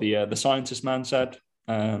 that's what the scientist man said.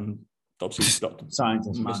 Obviously, Dr.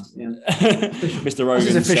 Scientist man. Yeah. Mr. Rogan What's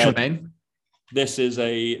his official said, name? This is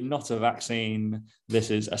not a vaccine.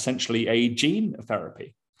 This is essentially a gene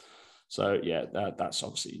therapy. So yeah, that's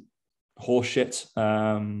obviously horseshit.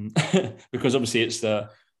 Because obviously it's the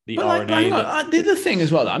RNA. The other thing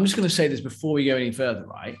as well, I'm just going to say this before we go any further,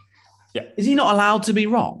 right? Yeah. Is he not allowed to be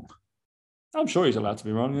wrong? I'm sure he's allowed to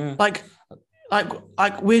be wrong, yeah. Like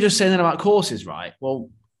we're just saying that about courses, right?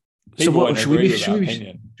 Well, should we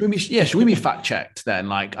be fact checked then?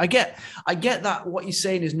 Like, I get that what he's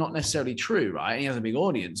saying is not necessarily true, right? And he has a big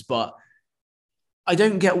audience, but I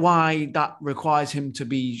don't get why that requires him to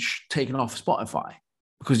be taken off Spotify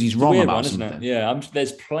because he's wrong about something. Isn't it? Yeah,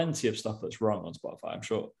 there's plenty of stuff that's wrong on Spotify, I'm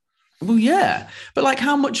sure. Well, yeah, but like,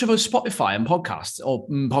 how much of a Spotify and podcasts or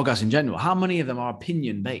podcasts in general? How many of them are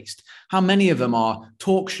opinion based? How many of them are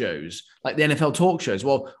talk shows, like the NFL talk shows?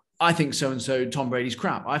 Well, I think so and so Tom Brady's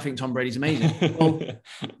crap. I think Tom Brady's amazing. Well,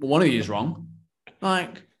 one of you is wrong.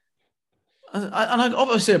 Like, and I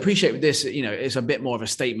obviously appreciate with this, you know, it's a bit more of a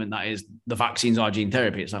statement that is the vaccines are gene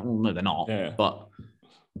therapy. It's like, well, no, they're not. Yeah. But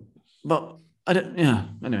I don't. Yeah.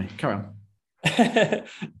 Anyway, carry on.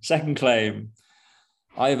 Second claim.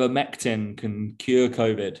 Ivermectin can cure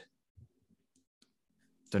COVID.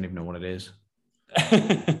 Don't even know what it is.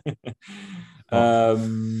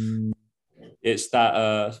 It's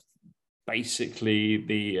that basically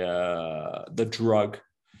the drug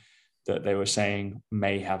that they were saying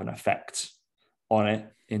may have an effect on it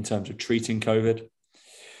in terms of treating COVID.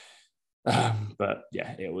 But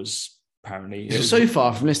yeah, it was apparently. So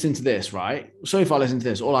far from listening to this, right? So far listening to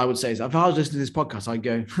this, all I would say is if I was listening to this podcast, I'd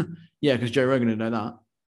go, yeah, because Joe Rogan would know that.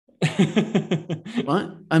 Right?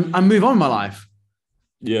 And move on with my life.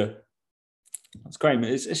 Yeah. That's great.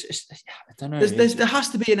 It's I don't know. There has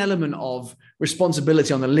to be an element of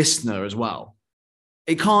responsibility on the listener as well.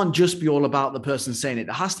 It can't just be all about the person saying it.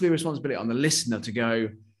 There has to be a responsibility on the listener to go,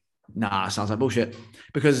 nah, it sounds like bullshit.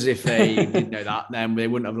 Because if they didn't know that, then they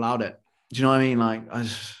wouldn't have allowed it. Do you know what I mean? Like,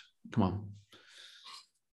 come on.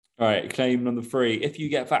 All right. Claim number 3. If you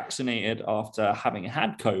get vaccinated after having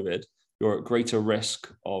had COVID, you're at greater risk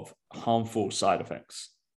of harmful side effects.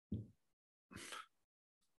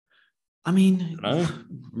 I mean,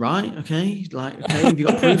 right? Okay. Like, okay, have you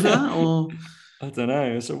got proof of that? Or I don't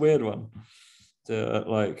know. It's a weird one.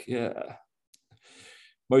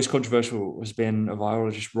 Most controversial has been a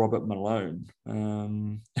virologist, Robert Malone.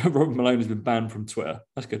 Robert Malone has been banned from Twitter.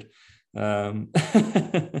 That's good.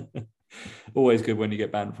 Always good when you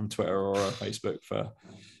get banned from Twitter or Facebook for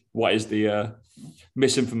what is the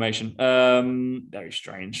misinformation. Very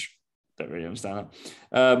strange. don't really understand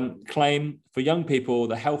that. Claim for young people,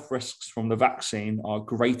 the health risks from the vaccine are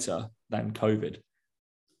greater than COVID.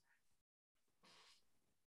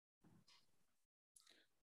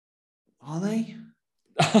 Are they?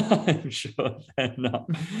 I'm sure they're not.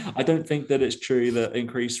 I don't think that it's true that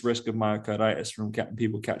increased risk of myocarditis from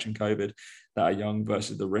people catching COVID that are young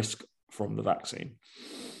versus the risk from the vaccine.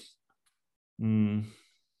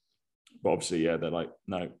 But obviously, yeah, they're like,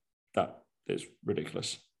 no, that is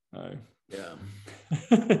ridiculous. No. Yeah.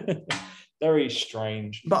 Very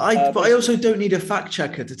strange. But I also don't need a fact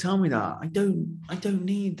checker to tell me that. I don't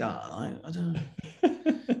need that. I don't.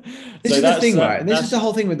 This is the thing, right? And this is the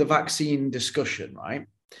whole thing with the vaccine discussion, right?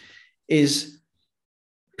 Is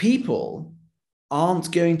people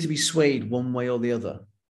aren't going to be swayed one way or the other.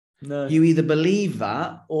 No. You either believe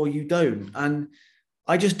that or you don't. And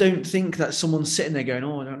I just don't think that someone's sitting there going,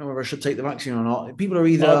 oh, I don't know whether I should take the vaccine or not. People are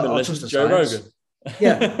either, I'll trust the Joe science. Rogan.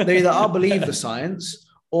 Yeah, they're either, I'll believe the science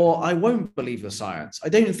or I won't believe the science. I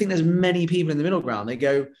don't think there's many people in the middle ground. They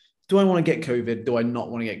go, do I want to get COVID? Do I not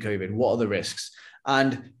want to get COVID? What are the risks?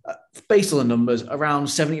 And based on the numbers, around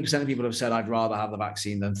 70% of people have said, I'd rather have the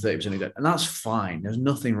vaccine than 30% who don't. And that's fine. There's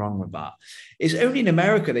nothing wrong with that. It's only in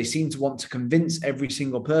America they seem to want to convince every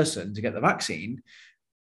single person to get the vaccine.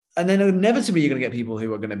 And then inevitably you're going to get people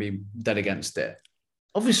who are going to be dead against it.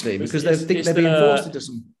 Obviously, because they think they're being forced into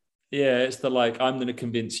some. Yeah, it's the like, I'm going to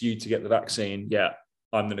convince you to get the vaccine. Yeah,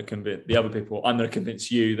 I'm going to convince the other people. I'm going to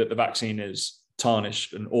convince you that the vaccine is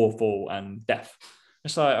tarnished and awful and death.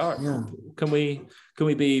 It's like, all right, yeah. Can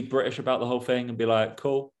we be British about the whole thing and be like,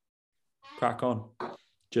 cool, crack on.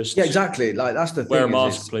 Just exactly. Like that's the thing. Wear a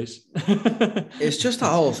mask, please. It's just that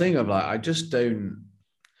whole thing of like, I just don't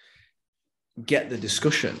get the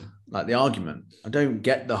discussion, like the argument. I don't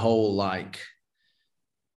get the whole like.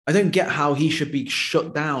 I don't get how he should be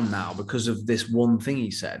shut down now because of this one thing he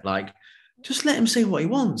said. Like, just let him say what he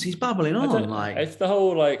wants. He's babbling on. Like, it's the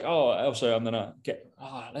whole like, oh, also I'm gonna get.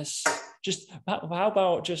 Let's just. How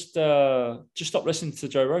about just stop listening to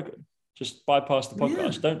Joe Rogan? Just bypass the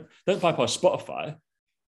podcast. Yeah. Don't bypass Spotify.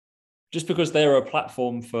 Just because they're a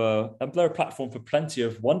platform for plenty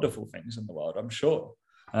of wonderful things in the world, I'm sure,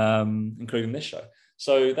 including this show.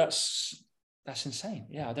 So that's insane.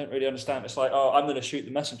 Yeah, I don't really understand. It's like, oh, I'm going to shoot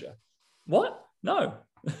the messenger. What? No,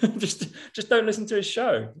 just don't listen to his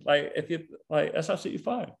show. Like, if you like, that's absolutely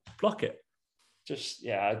fine. Block it. Just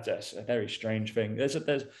a very strange thing. There's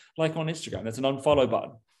like on Instagram, there's an unfollow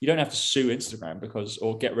button. You don't have to sue Instagram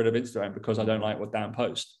or get rid of Instagram because I don't like what Dan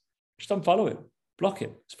posts. Just unfollow it, block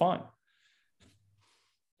it. It's fine.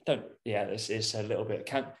 This is a little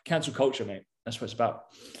bit cancel culture, mate. That's what it's about.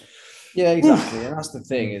 Yeah, exactly. And that's the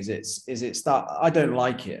thing is it's that I don't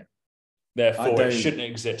like it. Therefore, it shouldn't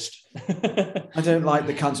exist. I don't like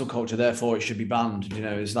the cancel culture. Therefore, it should be banned. You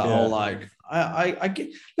know, it's that whole like I get.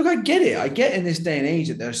 Look, I get it. I get in this day and age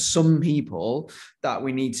that there's some people that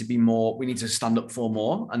we need to stand up for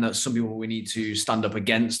more, and that some people we need to stand up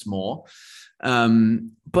against more.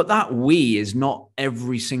 But that we is not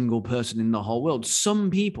every single person in the whole world. Some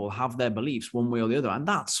people have their beliefs one way or the other, and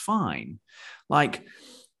that's fine. Like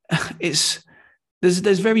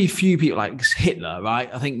there's very few people like Hitler, right?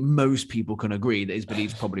 I think most people can agree that his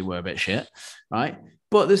beliefs probably were a bit shit, right?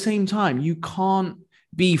 But at the same time, you can't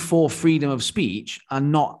be for freedom of speech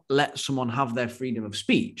and not let someone have their freedom of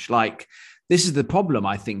speech. Like, this is the problem,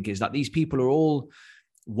 I think, is that these people are all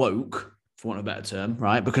woke, for want of a better term,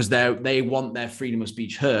 right? Because they want their freedom of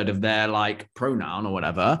speech heard of their like pronoun or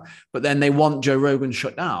whatever, but then they want Joe Rogan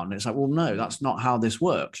shut down. It's like, well, no, that's not how this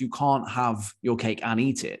works. You can't have your cake and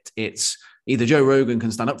eat it. It's either Joe Rogan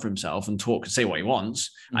can stand up for himself and talk and say what he wants,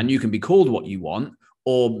 and you can be called what you want,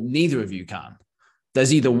 or neither of you can.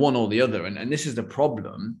 There's either one or the other. And this is the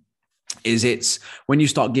problem, is it's when you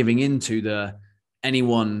start giving into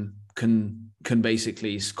anyone can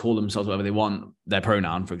basically call themselves whatever they want, their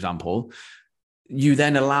pronoun, for example, you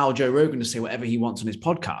then allow Joe Rogan to say whatever he wants on his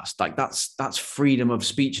podcast. Like that's freedom of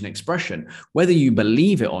speech and expression. Whether you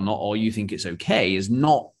believe it or not, or you think it's okay, is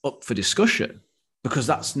not up for discussion, because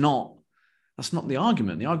that's not the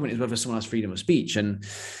argument. The argument is whether someone has freedom of speech. And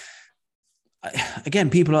again,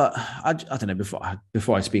 people are, I don't know,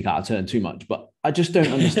 before I speak out of turn too much, but I just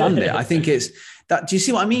don't understand it. I think it's that, do you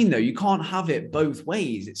see what I mean though? You can't have it both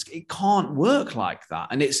ways. It can't work like that.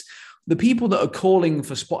 And it's the people that are calling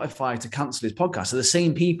for Spotify to cancel his podcast are the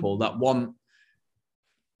same people that want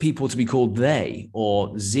people to be called they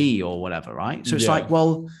or Z or whatever, right? So it's like,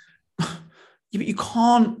 well, you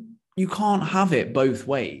can't have it both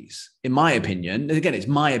ways, in my opinion. And again, it's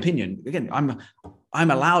my opinion. Again,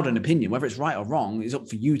 I'm allowed an opinion. Whether it's right or wrong is up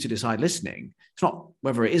for you to decide listening. It's not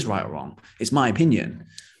whether it is right or wrong. It's my opinion.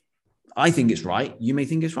 I think it's right. You may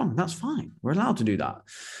think it's wrong. That's fine. We're allowed to do that.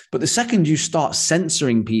 But the second you start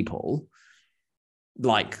censoring people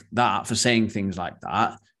like that for saying things like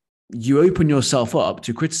that, you open yourself up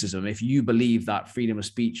to criticism if you believe that freedom of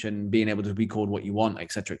speech and being able to be called what you want,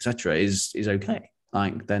 et cetera, is okay.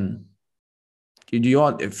 Like, then you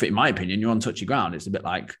are, in my opinion, you're on touchy ground. It's a bit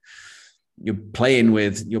like you're playing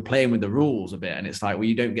with the rules a bit. And it's like, well,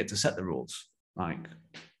 you don't get to set the rules. Like,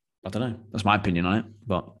 I don't know. That's my opinion on it.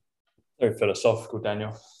 But very philosophical,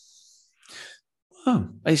 Daniel. Oh,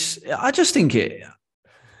 I just think it,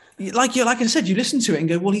 like I said, you listen to it and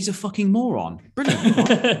go, well, he's a fucking moron.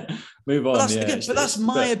 Brilliant. Move on. But that's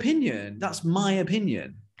my opinion. That's my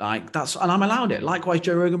opinion. Like, and I'm allowed it. Likewise,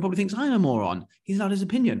 Joe Rogan probably thinks I'm a moron. He's allowed his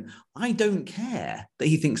opinion. I don't care that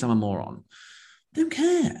he thinks I'm a moron. I don't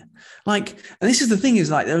care. Like, and this is the thing,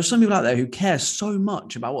 is like, there are some people out there who care so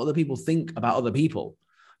much about what other people think about other people.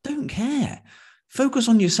 Don't care. Focus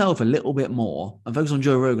on yourself a little bit more and focus on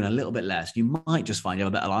Joe Rogan a little bit less. You might just find you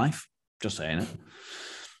have a better life. Just saying it.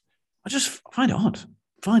 I just find it odd.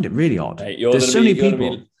 Find it really odd. Hey, there's so many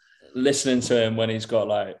people listening to him when he's got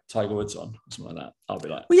like Tiger Woods on or something like that. I'll be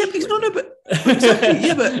like, well, yeah, but he's not. But exactly,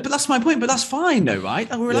 yeah, but that's my point. But that's fine, though, right?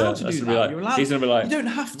 Like, we're allowed to do that. You're allowed. He's gonna be like, you don't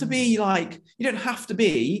have to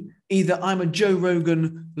be either I'm a Joe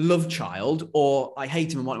Rogan love child or I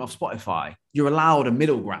hate him and want him off Spotify. You're allowed a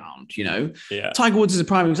middle ground, you know. Yeah. Tiger Woods is a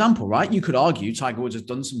prime example, right? You could argue Tiger Woods has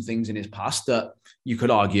done some things in his past that you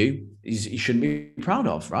could argue he shouldn't be proud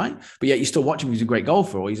of, right? But yet you still watch him because he's a great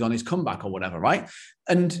golfer or he's on his comeback or whatever, right?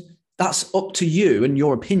 And that's up to you and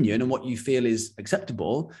your opinion and what you feel is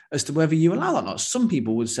acceptable as to whether you allow that or not. Some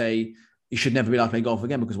people would say you should never be allowed to play golf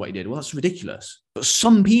again because of what he did. Well, that's ridiculous. But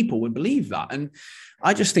some people would believe that. And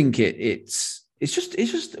I just think it's just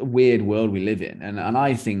a weird world we live in. And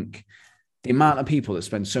I think the amount of people that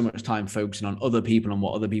spend so much time focusing on other people and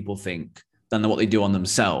what other people think than what they do on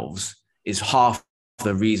themselves is half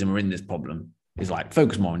the reason we're in this problem. Is like,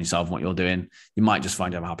 focus more on yourself and what you're doing. You might just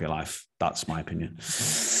find you have a happier life. That's my opinion.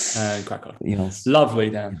 Crack on. You know, lovely,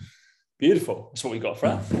 Dan. Beautiful. That's what we got,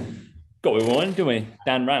 Fran. Got what we wanted, didn't we?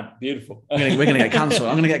 Dan Rant. Beautiful. We're gonna get cancelled.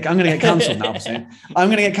 I'm gonna get cancelled now soon. I'm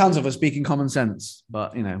gonna get cancelled for speaking common sense.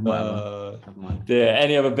 But you know, whatever. Yeah.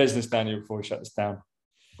 Any other business, Daniel, before we shut this down?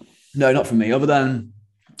 No, not from me. Other than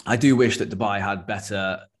I do wish that Dubai had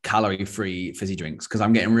better calorie-free fizzy drinks because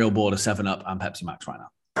I'm getting real bored of 7-Up and Pepsi Max right now.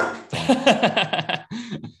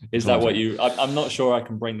 Is that what you? I'm not sure I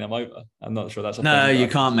can bring them over. I'm not sure that's a no. thing, You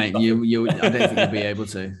can't, mate. You. I don't think you'll be able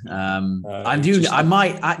to. I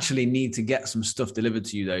might actually need to get some stuff delivered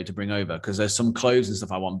to you though to bring over because there's some clothes and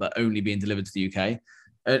stuff I want, but only being delivered to the UK.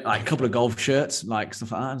 Like a couple of golf shirts, like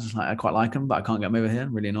stuff like that. Just like I quite like them, but I can't get them over here.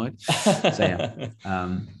 I'm really annoyed. So yeah.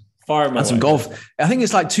 And some golf. I think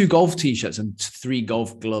it's like 2 golf t-shirts and 3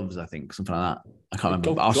 golf gloves. I think something like that. I can't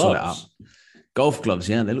remember, but I'll sort it out. Golf gloves,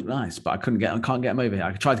 yeah, they look nice, but I can't get them over here.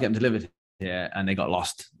 I tried to get them delivered here, and they got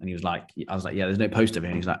lost. And he was like, I was like, yeah, there's no post over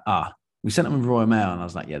here. And he's like, we sent them with Royal Mail, and I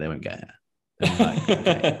was like, yeah, they won't get it. And he's like,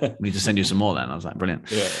 okay, we need to send you some more. Then I was like, brilliant.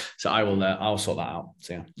 Yeah. So I'll sort that out.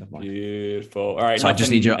 So yeah, never mind. Beautiful. All right. So I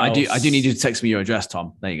just need I do need you to text me your address,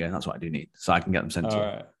 Tom. There you go. That's what I do need, so I can get them sent to you.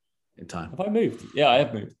 Right. In time. Have I moved? Yeah, I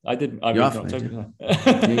have moved. I did. I moved in October.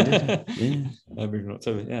 Yeah, you did. Yeah. I moved in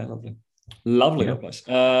October. Yeah, lovely yeah. place.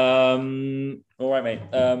 All right, mate.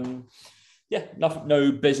 Yeah,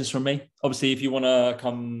 no business from me. Obviously, if you want to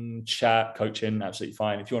come chat coaching, absolutely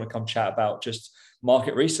fine. If you want to come chat about just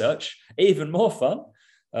market research, even more fun.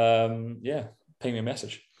 Yeah, ping me a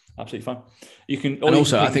message. Absolutely fine. You can. And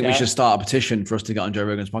also, I think we should start a petition for us to get on Joe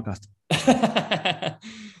Rogan's podcast.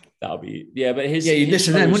 That'll be but you'd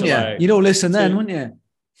listen then, wouldn't you? Like, you'd all listen then, wouldn't you?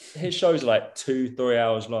 His shows are like 2-3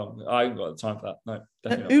 hours long. I haven't got the time for that. No,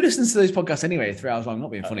 definitely who listens to those podcasts anyway? 3 hours long,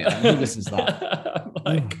 not being funny. Who listens to that?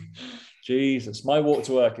 Like, Jesus, my walk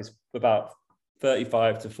to work is about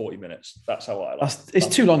 35 to 40 minutes. That's how I like. It's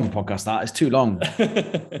too long for podcast. That it's too long.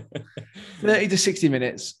 30 to 60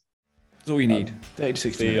 minutes. That's all you need. 30 to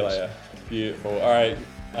 60 minutes. Later. Beautiful. All right.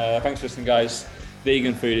 Thanks for listening, guys.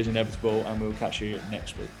 Vegan food is inevitable, and we'll catch you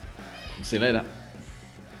next week. See you later.